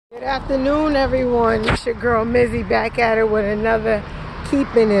Good afternoon, everyone. It's your girl Mizzy back at it with another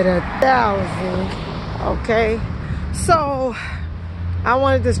Keeping It 1,000. Okay, so I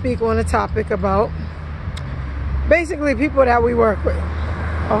wanted to speak on a topic about basically people that we work with.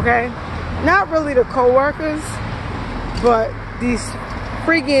 Okay, not really the co-workers, but these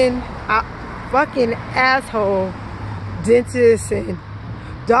freaking fucking asshole dentists and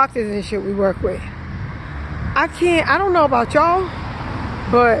doctors and shit we work with. I don't know about y'all,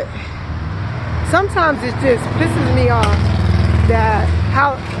 but sometimes it just pisses me off that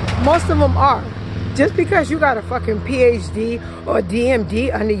how most of them are. Just because you got a fucking PhD or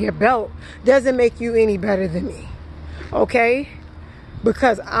DMD under your belt doesn't make you any better than me. Okay?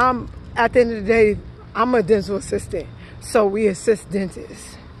 Because at the end of the day, I'm a dental assistant. So we assist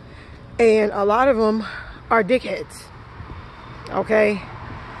dentists. And a lot of them are dickheads. Okay?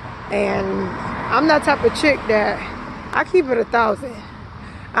 And I'm that type of chick that I keep it 1,000.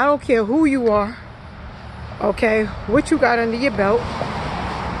 I don't care who you are, okay, what you got under your belt.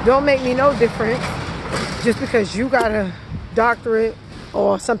 Don't make me no different just because you got a doctorate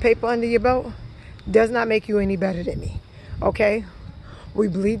or some paper under your belt does not make you any better than me, okay? We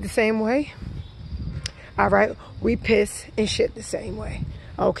bleed the same way, all right? We piss and shit the same way,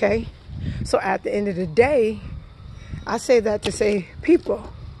 okay? So at the end of the day, I say that to say,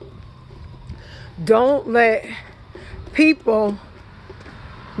 people, don't let people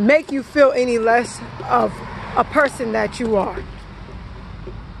make you feel any less of a person that you are.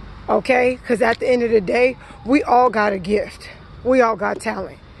 Okay? Because at the end of the day, we all got a gift. We all got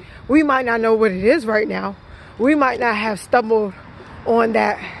talent. We might not know what it is right now. We might not have stumbled on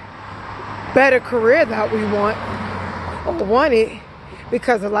that better career that we want or wanted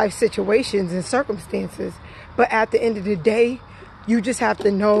because of life situations and circumstances. But at the end of the day, you just have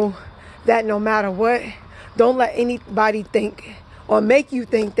to know that no matter what, don't let anybody think or make you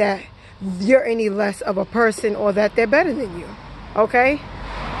think that you're any less of a person or that they're better than you, okay?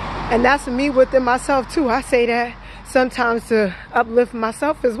 And that's me within myself too. I say that sometimes to uplift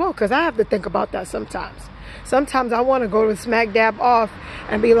myself as well, because I have to think about that sometimes. Sometimes I want to go to smack dab off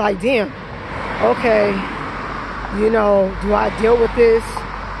and be like, damn, okay, you know, do I deal with this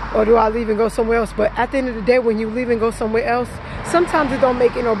or do I leave and go somewhere else? But at the end of the day, when you leave and go somewhere else, sometimes it don't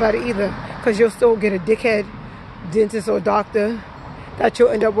make it no better either, because you'll still get a dickhead dentist or doctor that you'll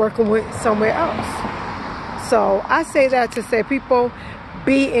end up working with somewhere else. So I say that to say, people,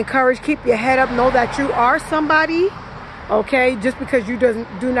 be encouraged, keep your head up, know that you are somebody, okay? Just because you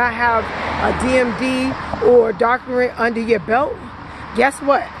do not have a DMD or doctorate under your belt, guess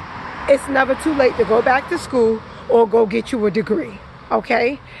what? It's never too late to go back to school or go get you a degree,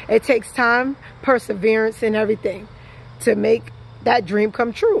 okay? It takes time, perseverance, and everything to make that dream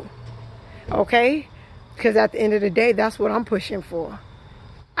come true, okay? Because at the end of the day, that's what I'm pushing for.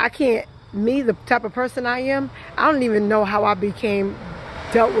 I can't, me, the type of person I am, I don't even know how I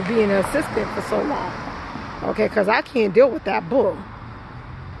dealt with being an assistant for so long. Okay, because I can't deal with that bull.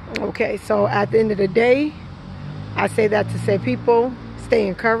 Okay, so at the end of the day, I say that to say, people, stay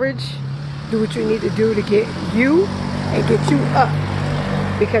encouraged. Do what you need to do to get you and get you up.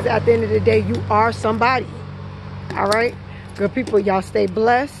 Because at the end of the day, you are somebody. All right? Good people, y'all stay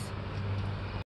blessed.